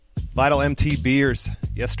Vital MT Beers.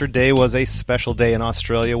 Yesterday was a special day in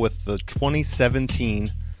Australia with the 2017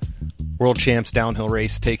 World Champs downhill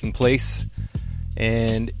race taking place.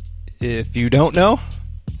 And if you don't know,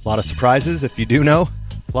 a lot of surprises. If you do know,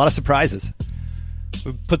 a lot of surprises.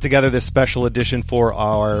 We put together this special edition for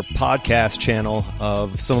our podcast channel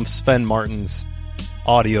of some of Sven Martin's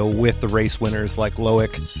audio with the race winners like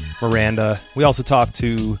Loic, Miranda. We also talked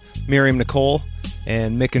to Myriam, Nicole,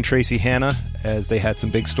 and Mick and Tracey as they had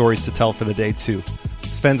some big stories to tell for the day too.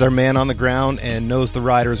 Sven's our man on the ground and knows the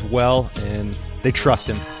riders well, and they trust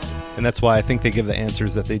him. And that's why I think they give the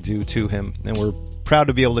answers that they do to him. And we're proud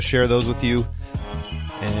to be able to share those with you.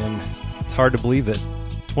 And it's hard to believe that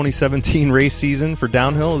 2017 race season for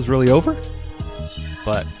downhill is really over.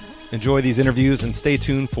 But enjoy these interviews and stay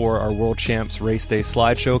tuned for our World Champs Race Day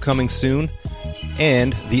slideshow coming soon.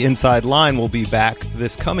 And the Inside Line will be back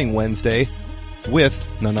this coming Wednesday with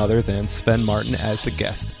none other than Sven Martin as the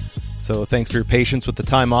guest. So thanks for your patience with the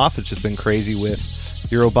time off. It's just been crazy with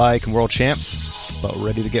Eurobike and World Champs, but we're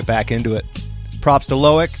ready to get back into it. Props to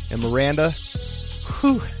Loic and Miranda.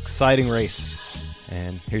 Whew, exciting race.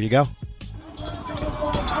 And here you go.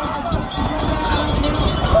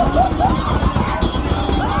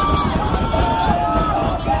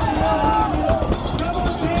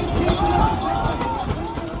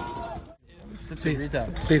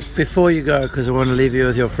 Before you go, because I want to leave you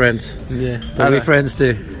with your friends. Yeah. But we're friends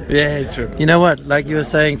too. Yeah, true. You know what? Like you were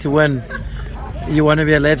saying, to win, you want to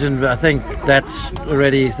be a legend, but I think that's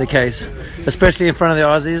already the case. Especially in front of the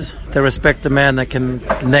Aussies. They respect the man that can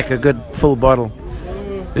neck a good full bottle.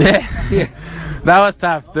 Yeah. That was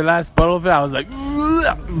tough. The last bottle of it, I was like...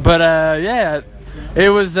 But yeah, it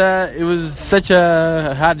was such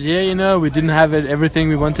a hard year, you know. We didn't have everything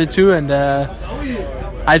we wanted to, and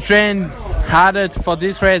I trained harder for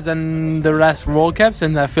this race than the last World Cups,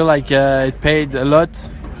 and I feel like it paid a lot.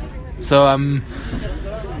 So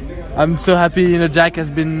I'm so happy. You know, Jack has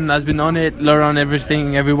been on it, Laurent,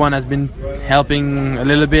 everything. Everyone has been helping a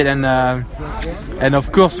little bit, and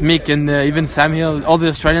of course Mick and even Sam Hill. All the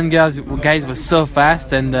Australian guys were so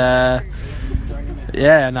fast, and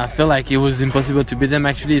yeah, and I feel like it was impossible to beat them.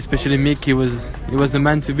 Actually, especially Mick, he was the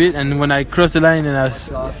man to beat. And when I crossed the line and I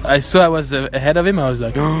saw I was ahead of him, I was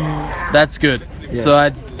like, oh, that's good. Yeah. So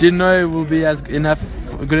I didn't know it would be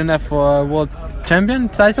good enough for a world champion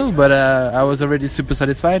title, but I was already super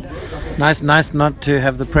satisfied. Nice not to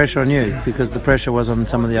have the pressure on you, because the pressure was on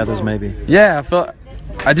some of the others maybe. Yeah, I felt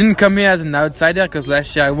I didn't come here as an outsider, because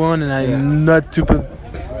last year I won, and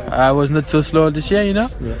I was not so slow this year, you know.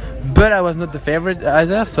 Yeah. But I was not the favorite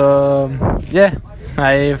either, so yeah,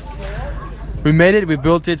 we made it. We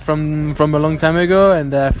built it from a long time ago,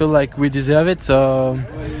 and I feel like we deserve it. So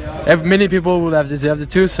many people would have deserved it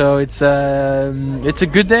too. So it's a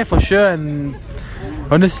good day for sure. And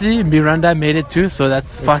honestly, Miranda made it too. So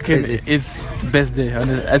it's the best day.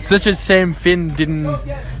 It's such a shame Finn didn't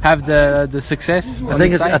have the success. I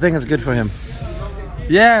think it's good for him.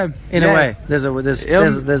 Yeah, in a way, there's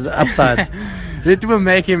upsides. It will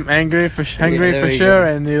make him angry for sure,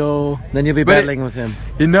 and then you'll be battling with him.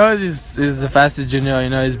 He knows he's the fastest junior. You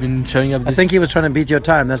know, he's been showing up. I think he was trying to beat your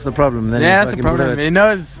time. That's the problem. Then yeah, that's the problem. He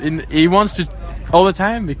knows he wants to all the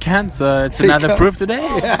time. He can't. So it's another proof today.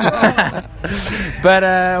 But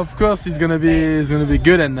of course, he's gonna be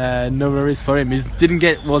good, and no worries for him. He didn't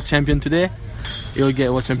get world champion today. He'll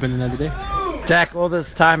get world champion another day. Jack, all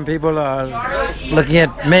this time people are looking at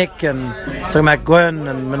Mick and talking about Gwen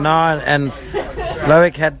and Menard, and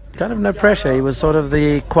Loic had kind of no pressure. He was sort of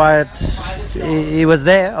the quiet. He was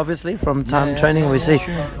there, obviously, from time training we see,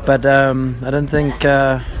 but I don't think.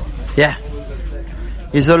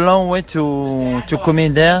 It's a long way to come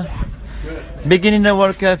in there. Beginning the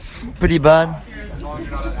World Cup pretty bad,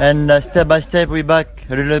 and step by step we back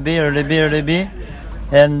a little bit,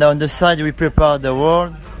 and on the side we prepare the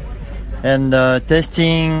world. And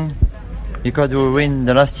testing, because we win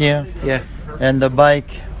the last year. Yeah. And the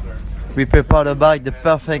bike, we prepare the bike, the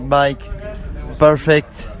perfect bike,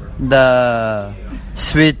 the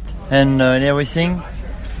sweet and everything.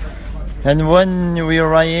 And when we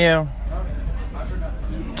arrive here,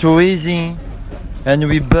 too easy, and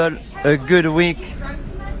we build a good week,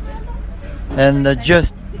 and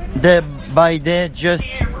just day by day, just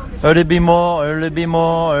a little bit more,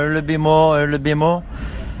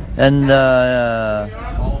 and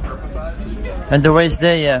the race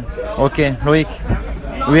day, okay, Loic,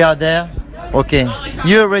 we are there, okay,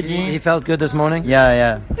 you're ready. He felt good this morning?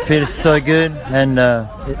 Yeah, feels so good, and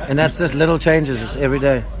that's just little changes every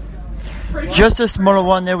day? Just a small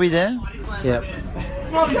one every day. Yeah.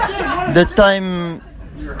 The time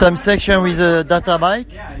section with a data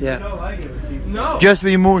bike. Yeah. just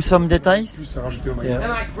remove some details.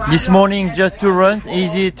 Yeah. This morning, just 2 runs,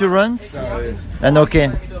 easy 2 runs, and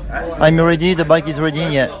okay. I'm ready. The bike is ready.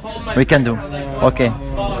 Yeah, we can do. Okay.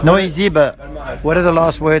 No easy, but. What are the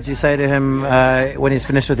last words you say to him when he's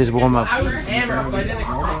finished with his warm-up?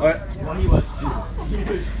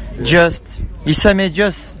 Just, he said me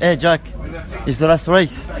just, hey Jack, it's the last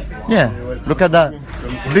race. Yeah, look at that.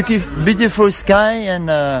 Beautiful sky and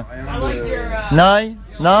now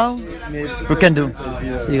we can do.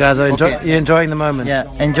 So you guys are you're enjoying the moment? Yeah,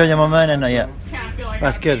 enjoy the moment and yeah.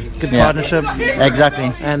 That's good. Good partnership.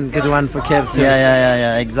 Exactly. And good one for Kev too.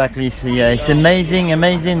 Yeah, exactly. So, yeah, it's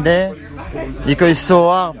amazing day because it's so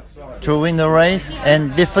hard to win the race,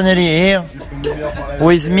 and definitely here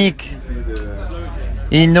with Mick,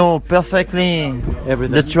 he know perfectly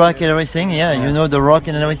the track and everything. Yeah, you know the rock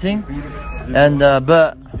and everything. And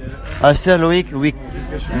but I said, Loic,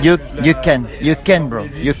 you can, bro,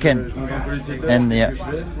 you can. And yeah,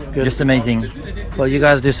 good. Just amazing. Well, you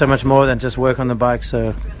guys do so much more than just work on the bike,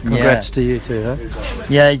 so congrats to you too, huh?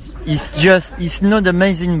 Yeah, it's not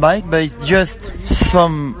amazing bike, but it's just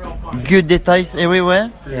some good details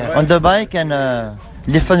everywhere on the bike, and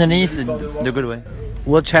definitely it's the good way.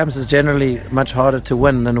 World Champs is generally much harder to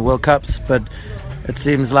win than World Cups, but it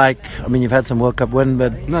seems like, I mean, you've had some World Cup win,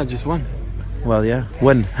 but... No, just one. Well, yeah,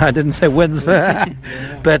 win. I didn't say wins.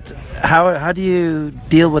 But how do you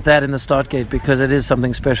deal with that in the start gate? Because it is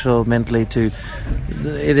something special mentally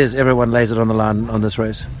everyone lays it on the line on this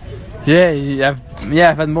race. Yeah, I've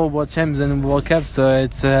had more World Champs than World Cups, so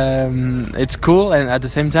it's cool, and at the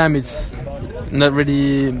same time it's not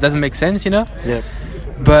really, doesn't make sense, you know? Yeah.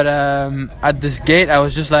 But at this gate I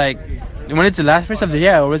was just like, when it's the last race of the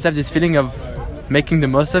year, I always have this feeling of making the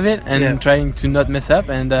most of it and trying to not mess up,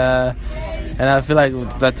 and I feel like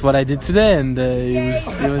that's what I did today, and it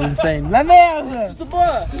was insane. La merde!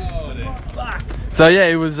 So yeah,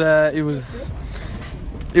 it was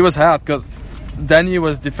hard because Danny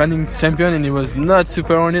was defending champion and he was not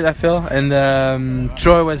super on it, I feel, and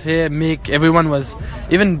Troy was here, Mick, everyone was,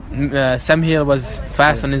 even Sam Hill was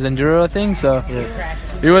fast on his enduro thing, so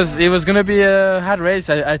it was gonna be a hard race.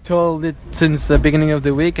 I told it since the beginning of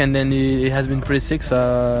the week, and then he has been pretty sick, so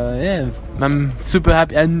yeah, I'm super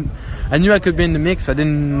happy. And I knew I could be in the mix. I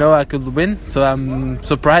didn't know I could win, so I'm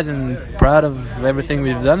surprised and proud of everything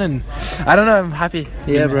we've done, and I don't know, I'm happy.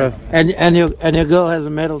 Yeah, bro. And your girl has a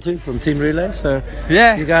medal too from Team Relay, so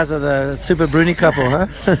yeah, you guys are the super Bruni couple, huh?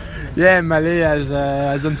 Yeah, Malay has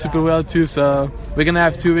done super well too, so we're gonna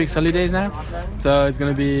have 2 weeks holidays now, so it's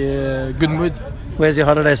gonna be a good mood. Where's your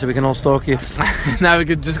holiday so we can all stalk you? Now we're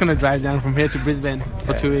just gonna drive down from here to Brisbane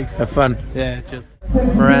for 2 weeks. Have fun. Yeah, cheers.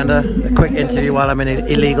 Miranda, a quick interview while I'm in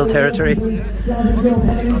illegal territory.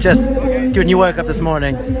 Just when you woke up this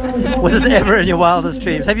morning, was this ever in your wildest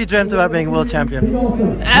dreams? Have you dreamt about being world champion?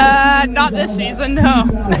 Not this season, no.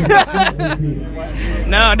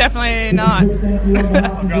 No, definitely not.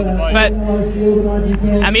 But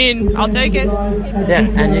I mean, I'll take it. Yeah,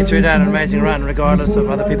 and you threw down an amazing run regardless of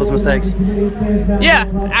other people's mistakes. Yeah,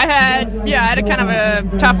 I had a kind of a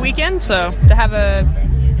tough weekend, so to have a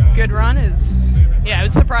good run it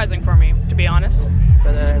was surprising for me, to be honest.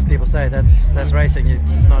 But as people say, that's racing.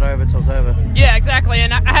 It's not over till it's over. Yeah, exactly.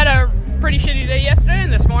 And I had a pretty shitty day yesterday,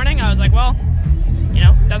 and this morning I was like, well,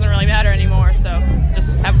 it doesn't really matter anymore, so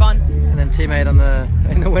just have fun. And then teammate in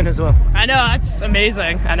the win as well. I know, that's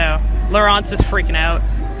amazing. I know. Laurent's is freaking out.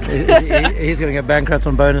 He's going to get bankrupt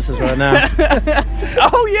on bonuses right now.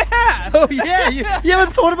 Oh yeah! Oh yeah! You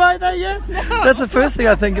haven't thought about that yet? No. That's the first thing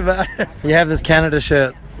I think about. You have this Canada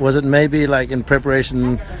shirt. Was it maybe like in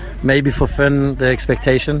preparation, maybe for Finn, the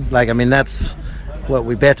expectation? Like, I mean, that's what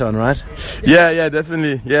we bet on, right? Yeah,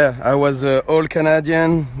 definitely. Yeah, I was all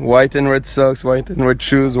Canadian, white and red socks, white and red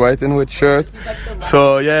shoes, white and red shirt.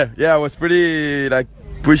 So yeah, I was pretty like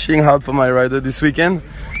pushing hard for my rider this weekend.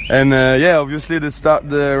 And obviously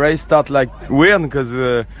the race start like weird because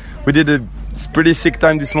we did a pretty sick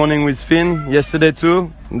time this morning with Finn, yesterday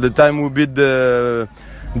too. The time we beat the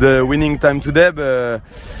winning time today, but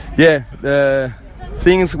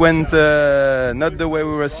things went not the way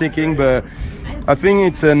we were thinking, but I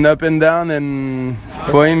think it's an up and down, and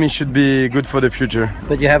for him it should be good for the future.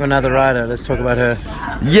 But you have another rider, let's talk about her.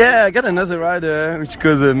 Yeah, I got another rider which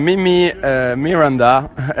goes Miranda,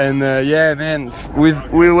 and man,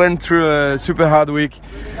 we went through a super hard week.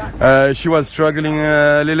 She was struggling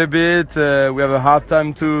a little bit. We have a hard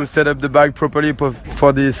time to set up the bike properly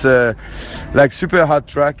for this like super hard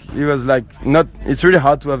track. It was like it's really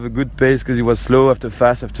hard to have a good pace because it was slow after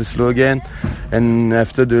fast after slow again, and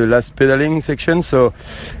after the last pedaling section. So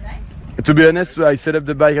To be honest, I set up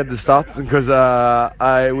the bike at the start because we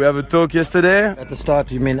have a talk yesterday. At the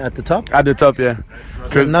start, you mean at the top? At the top, yeah.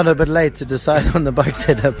 So not a bit late to decide on the bike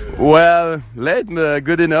setup. Well, late, but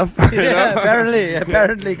good enough. Yeah,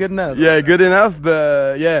 apparently good enough. Yeah, good enough,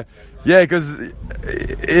 but yeah, because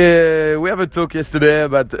we have a talk yesterday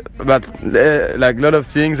about like a lot of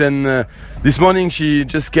things, and this morning she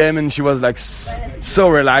just came and she was like so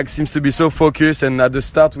relaxed, seems to be so focused, and at the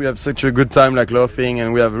start we have such a good time, like laughing,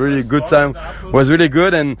 and we have a really good time. It was really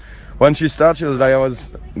good, and when she started, she was like, I was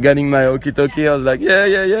getting my okie-dokie. I was like,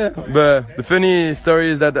 yeah. But the funny story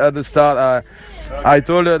is that at the start, I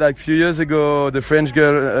told her like a few years ago, the French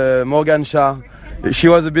girl, Morgan Shah, she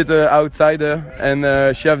was a bit outsider,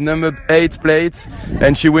 and she have number 8 plate,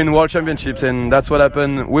 and she win world championships, and that's what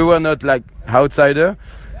happened. We were not like outsider,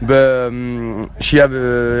 but she have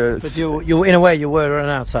a... But you in a way, you were an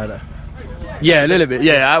outsider. Yeah, a little bit.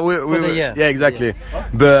 Yeah, yeah, exactly. Yeah.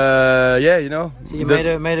 But yeah, you know. So you made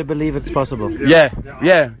her believe it's possible. Yeah.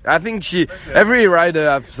 I think every rider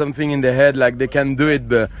have something in their head, like they can do it.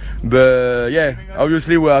 But yeah,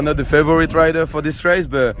 obviously we are not the favorite rider for this race.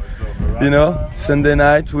 But you know, Sunday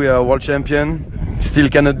night we are world champion. Still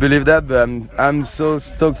cannot believe that, but I'm so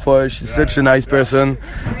stoked for her. She's such a nice person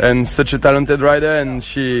and such a talented rider, and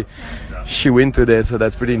she win today, so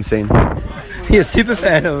that's pretty insane. You're a super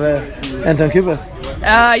fan of Anton Cooper.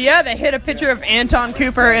 Yeah, they hit a picture of Anton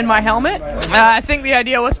Cooper in my helmet. I think the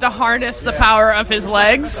idea was to harness the power of his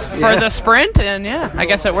legs for the sprint, and yeah, I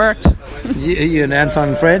guess it worked. You and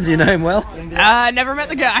Anton friends? You know him well? Never met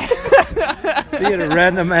the guy. So you had a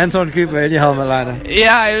random Anton Cooper in your helmet liner?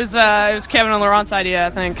 Yeah, it was Kevin and Laurent's idea,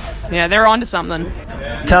 I think. Yeah, they were onto something.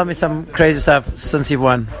 Tell me some crazy stuff since you've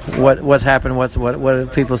won. What's happened? What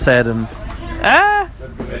have people said? And I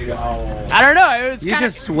don't know. It was You're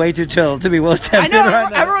just way too chill to be world champion. I know,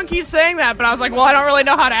 right now. everyone keeps saying that, but I was like, well, I don't really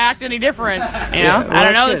know how to act any different. You know, well, I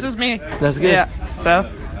don't know. good. This is me. That's good. Yeah. So,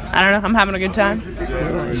 I don't know. I'm having a good time.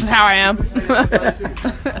 This is how I am.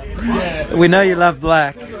 We know you love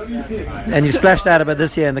black, and you splashed out a bit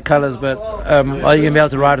this year in the colours. But are you gonna be able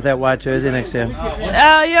to ride with that white jersey next year?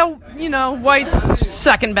 Yeah. You know, white's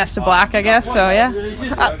second best to black, I guess. So yeah,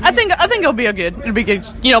 I think it'll be It'll be good.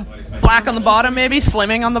 You know, black on the bottom, maybe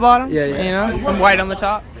slimming on the bottom. Yeah. You know, some white on the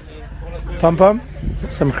top. Pom.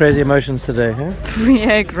 Some crazy emotions today, huh?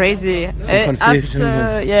 Yeah, crazy. Some confusion.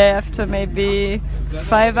 After maybe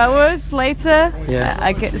 5 hours later, Yeah.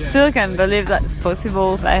 I still can't believe that's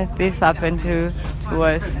possible that this happened to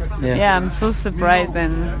us. Yeah, I'm so surprised.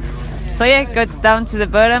 And so yeah, got down to the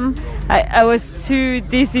bottom. I was too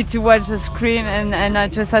dizzy to watch the screen, and I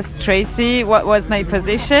just asked Tracey what was my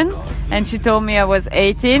position, and she told me I was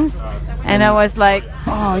 18th. And I was like,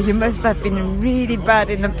 oh, you must have been really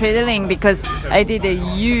bad in the pedaling, because I did a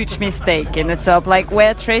huge mistake in the top. Like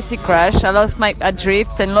where Tracey crashed, I lost my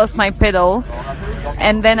drift and lost my pedal.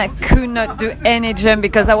 And then I could not do any jump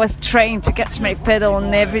because I was trying to catch my pedal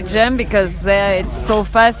on every jump, because it's so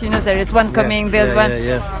fast. You know, there is one coming, there's one.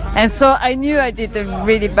 Yeah. And so I knew I did a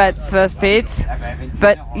really bad first pit.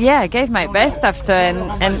 But yeah, I gave my best after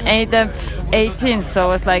and ended up 18th. So I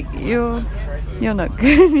was like, you're not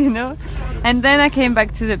good, you know. And then I came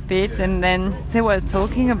back to the pit, and then they were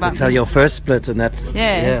talking about Tell your first split, and that's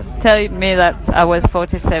telling me that I was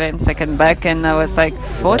 47 seconds back, and I was like,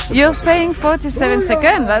 you're saying 47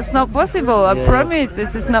 seconds? That's not possible. I promise,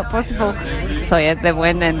 this is not possible. So yeah, they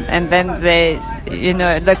went, and then they, you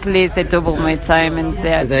know, luckily they doubled my time, and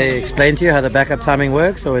Did they explain to you how the backup timing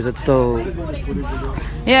works, or is it still?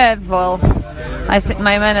 Yeah, well, I think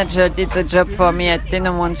my manager did the job for me. I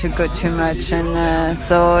didn't want to go too much, and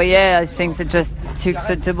so yeah, I think they just took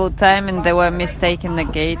the double time, and they were mistaken the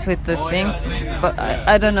gate with the things. But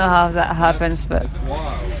I don't know how that happens, but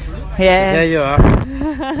yeah. There you are.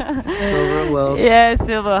 Silver world. Yeah,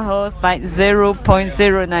 silver horse by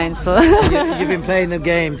 0.09. So You've been playing the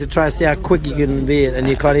game to try to see how quick you can be, and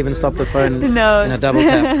you can't even stop the phone in a double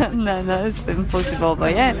tap. No, it's impossible.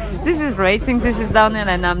 But yeah, this is racing, this is downhill,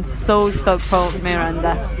 and I'm so stoked for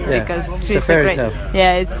Miranda, because she's it's a fairy great. tale.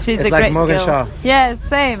 Yeah, she's It's a like great Morgan girl. Shaw. Yeah,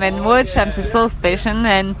 same. And World Champs is so special,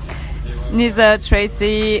 and neither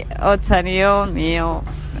Tracey or Tanio, Neil.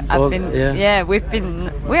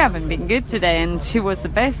 We haven't been good today, and she was the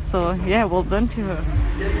best. So yeah, well done to her.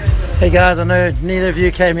 Hey guys, I know neither of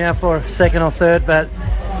you came here for second or third, but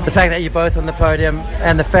the fact that you're both on the podium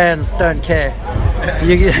and the fans don't care,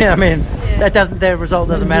 their result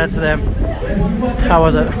doesn't matter to them. How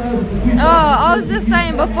was it? I was just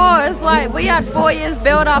saying before, it's like we had 4 years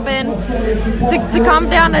build up, and to come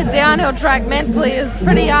down a downhill track mentally is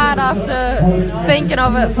pretty hard after thinking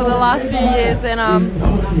of it for the last few years, and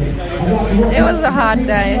it was a hard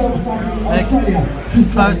day.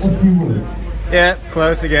 Close. Yeah,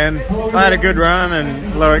 close again. I had a good run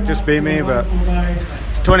and Loic just beat me, but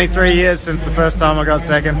it's 23 years since the first time I got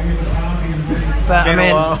second. But I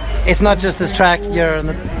mean, it's not just this track. You're in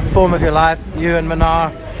the form of your life, you and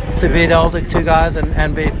Manar, to be the older two guys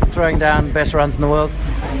and be throwing down best runs in the world.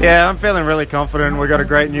 Yeah, I'm feeling really confident. We got a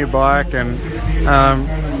great new bike, and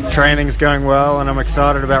training's going well, and I'm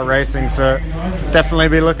excited about racing. So definitely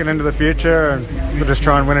be looking into the future, and we'll just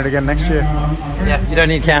try and win it again next year. Yeah, you don't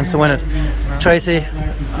need Cairns to win it. Tracey,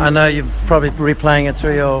 I know you're probably replaying it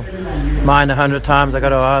through your mind 100 times. I got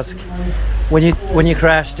to ask, when you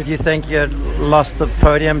crashed, did you think you had lost the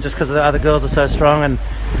podium just because the other girls are so strong? And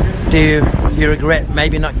do you regret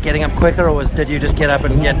maybe not getting up quicker, or did you just get up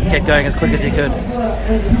and get going as quick as you could?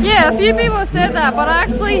 Yeah, a few people said that, but I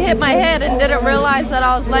actually hit my head and didn't realize that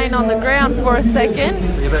I was laying on the ground for a second.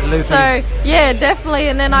 So you're a bit loopy. So yeah, definitely.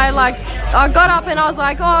 And then I got up and I was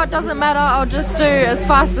like, oh, it doesn't matter, I'll just do as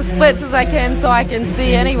fast a splits as I can so I can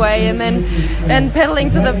see anyway. And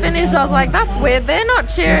pedaling to the finish, I was like, that's weird. They're not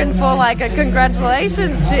cheering for like a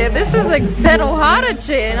congratulations cheer. This is a pedal harder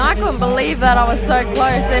cheer, and I couldn't believe that I was so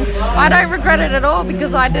close. And I don't regret it at all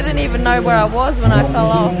because I didn't even know where I was when I fell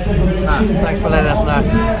off. Thanks for letting us know.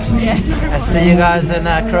 Yeah. I see you guys in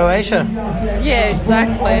Croatia. Yeah,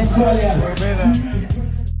 exactly.